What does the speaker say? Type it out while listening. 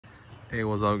Hey,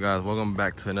 what's up guys? Welcome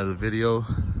back to another video.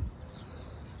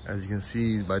 As you can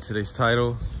see by today's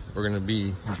title, we're gonna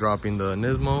be dropping the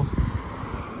Nismo.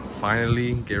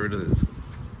 Finally get rid of this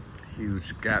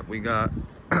huge gap we got.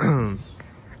 The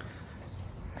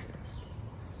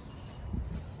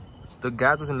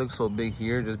gap doesn't look so big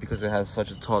here just because it has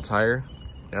such a tall tire.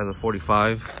 It has a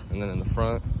 45, and then in the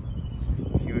front,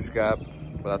 huge gap,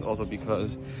 but that's also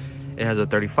because it has a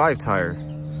 35 tire.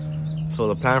 So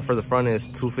the plan for the front is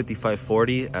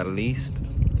 255/40 at least.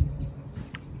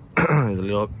 It's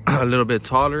a little bit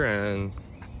taller, and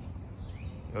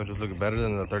it'll just look better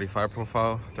than the 35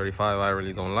 profile. 35 I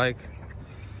really don't like.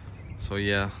 So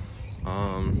yeah,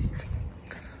 the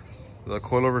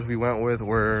coilovers we went with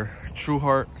were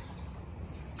TruHart.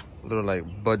 Little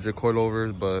like budget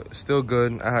coilovers, but still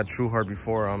good. I had TruHart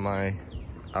before on my, I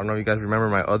don't know if you guys remember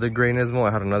my other gray Nismo.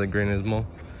 I had another gray Nismo.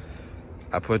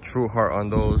 I put TruHart on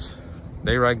those.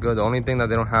 They ride good. The only thing that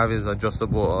they don't have is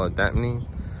adjustable dampening.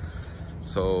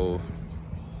 So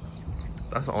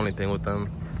that's the only thing with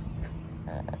them.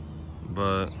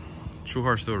 But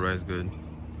TruHart still rides good.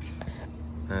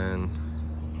 And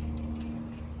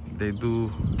they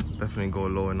do definitely go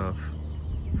low enough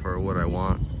for what I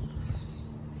want.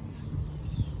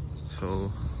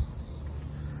 So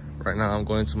right now I'm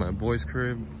going to my boy's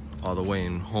crib all the way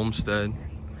in Homestead.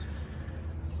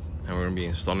 And we're gonna be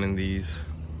installing these.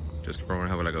 Just we're gonna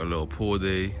have like a little pool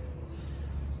day,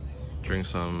 drink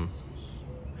some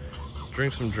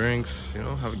drinks, you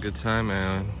know, have a good time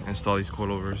and install these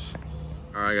coilovers.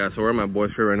 All right guys, so we're at my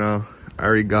boy's crib right now. I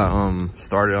already got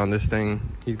started on this thing.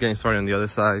 He's getting started on the other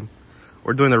side.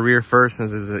 We're doing the rear first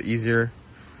since it's the easier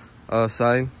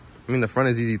side. I mean the front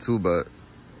is easy too, but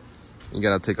you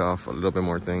gotta take off a little bit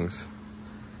more things.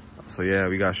 So yeah,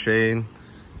 we got shade.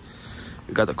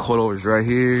 We got the coilovers right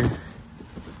here.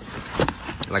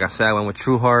 Like I said, I went with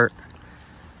TruHart.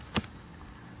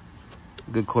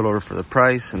 Good coilover for the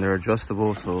price, and they're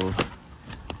adjustable, so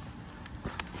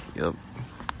yep.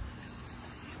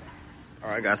 All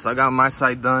right guys, so I got my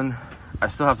side done. I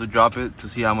still have to drop it to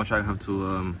see how much I have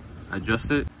to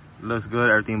adjust it. Looks good,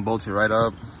 everything bolted right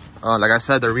up. Like I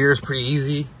said, the rear is pretty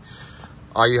easy.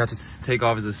 All you have to take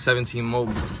off is a 17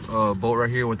 bolt right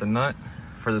here with the nut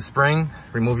for the spring.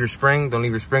 Remove your spring. Don't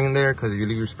leave your spring in there, because if you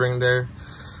leave your spring there,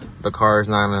 the car is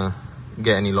not gonna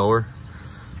get any lower.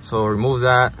 So remove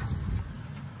that.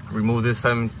 Remove this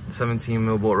 17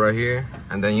 mil bolt right here,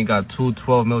 and then you got two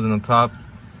 12 mils in the top,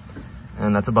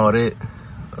 and that's about it.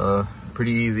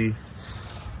 Pretty easy.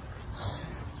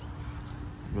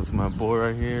 Go to my boy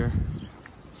right here.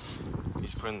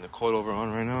 He's putting the coilover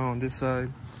on right now on this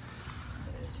side.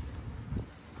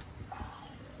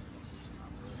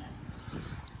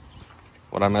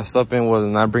 What I messed up in was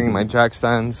not bringing my jack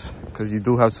stands, because you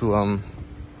do have to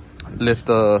lift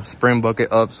the spring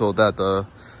bucket up so that the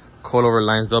coilover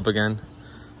lines up again.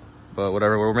 But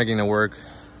whatever, we're making it work.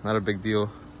 Not a big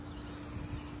deal.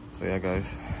 So yeah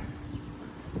guys.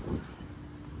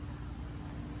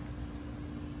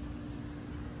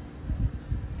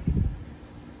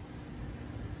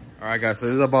 All right guys, so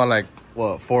this is about like,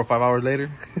 what, 4 or 5 hours later?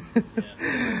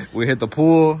 Yeah. We hit the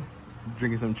pool,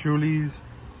 drinking some Trulies.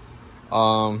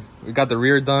 We got the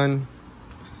rear done.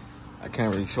 I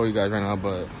can't really show you guys right now,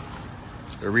 but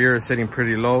the rear is sitting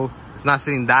pretty low. It's not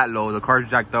sitting that low. The car's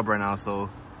jacked up right now, so,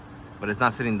 but it's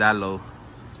not sitting that low.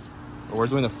 But we're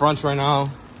doing the fronts right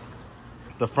now.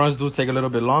 The fronts do take a little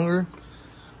bit longer,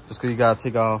 just because you gotta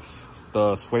take off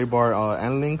the sway bar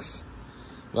end links.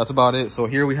 That's about it. So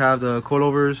here we have the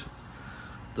coilovers,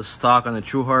 the stock on the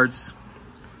TruHarts.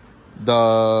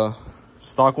 The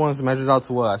stock ones measured out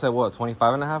to what? I said what,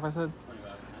 25.5 I said?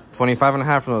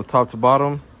 25.5 from the top to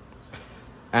bottom.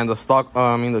 And the stock, the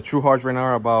TruHarts right now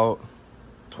are about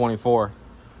 24.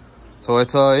 So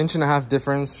it's an 1.5 inch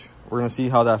difference. We're gonna see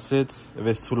how that sits. If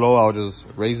it's too low, I'll just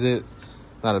raise it.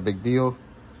 It's not a big deal.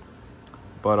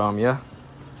 But yeah.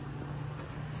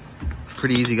 It's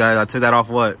pretty easy guys. I took that off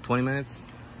what, 20 minutes?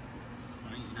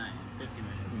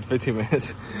 15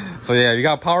 minutes. So yeah, you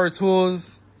got power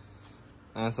tools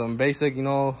and some basic, you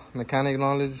know, mechanic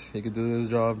knowledge, you could do this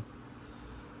job.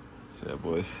 So yeah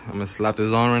boys, I'm gonna slap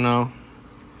this on right now.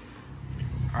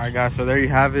 All right guys, so there you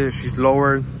have it. She's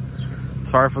lowered.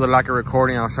 Sorry for the lack of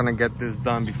recording. I was trying to get this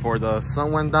done before the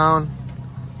sun went down.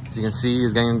 As you can see,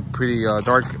 it's getting pretty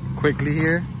dark quickly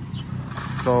here.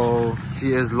 So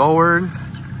she is lowered.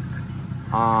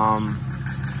 I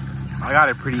got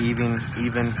it pretty even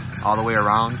all the way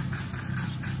around.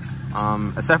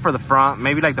 Except for the front.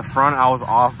 Maybe like the front I was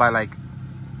off by like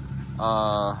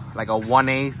a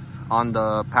 1/8 on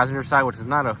the passenger side, which is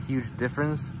not a huge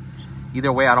difference.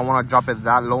 Either way, I don't want to drop it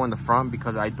that low in the front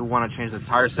because I do want to change the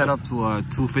tire setup to a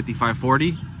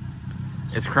 255/40.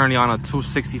 It's currently on a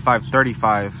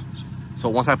 265/35. So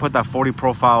once I put that 40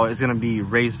 profile, it's gonna be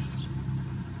raised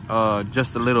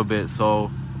just a little bit.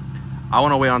 So I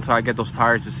want to wait until I get those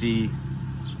tires to see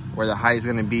where the height is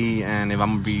gonna be and if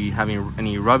I'm gonna be having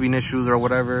any rubbing issues or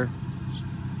whatever.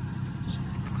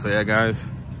 So yeah, guys,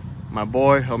 my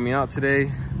boy helped me out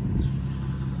today.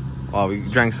 We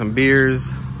drank some beers,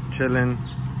 chilling.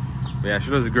 But yeah, she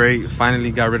looks great.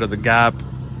 Finally got rid of the gap.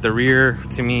 The rear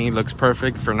to me looks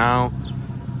perfect for now.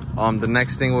 The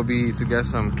next thing will be to get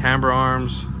some camber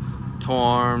arms, toe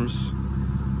arms,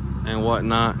 and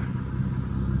whatnot.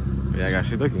 But yeah, guys,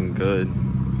 she's looking good.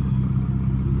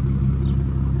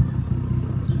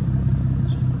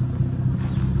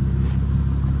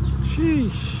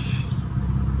 Sheesh.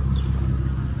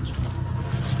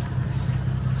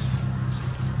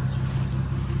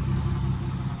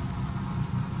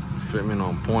 Fitment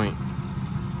on point.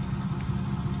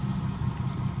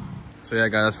 So yeah,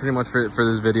 guys, that's pretty much for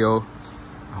this video.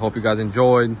 I hope you guys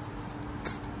enjoyed.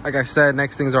 Like I said,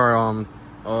 next things are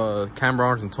camber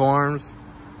arms and toe arms.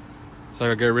 So I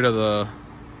gotta get rid of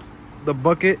the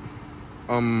bucket.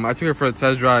 I took it for a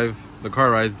test drive. The car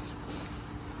rides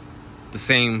the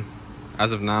same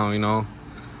as of now, you know.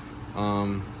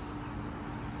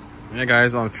 Yeah,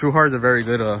 guys, TruHart is a very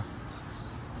good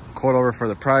coilover for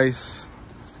the price,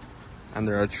 and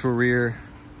they're a true rear,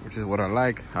 which is what I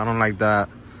like. I don't like that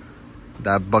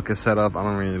bucket setup. I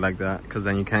don't really like that because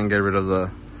then you can't get rid of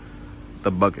the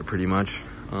bucket pretty much.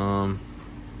 But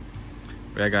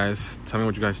yeah, guys, tell me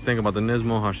what you guys think about the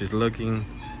Nismo, how she's looking.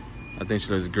 I think she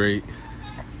looks great.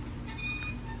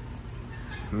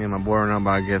 Me and my boy are now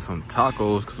about to get some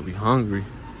tacos because we hungry.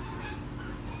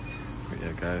 But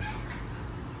yeah, guys.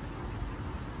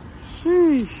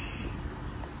 Sheesh.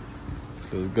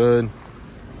 Feels good.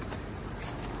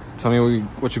 Tell me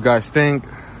what you guys think,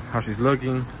 how she's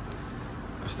looking.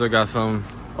 I still got some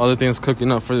other things cooking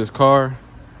up for this car.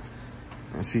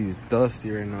 And she's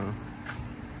dusty right now.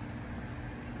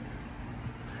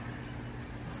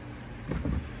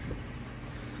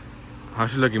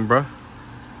 How's she looking, bruh?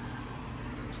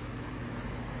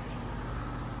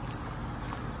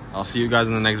 I'll see you guys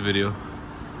in the next video.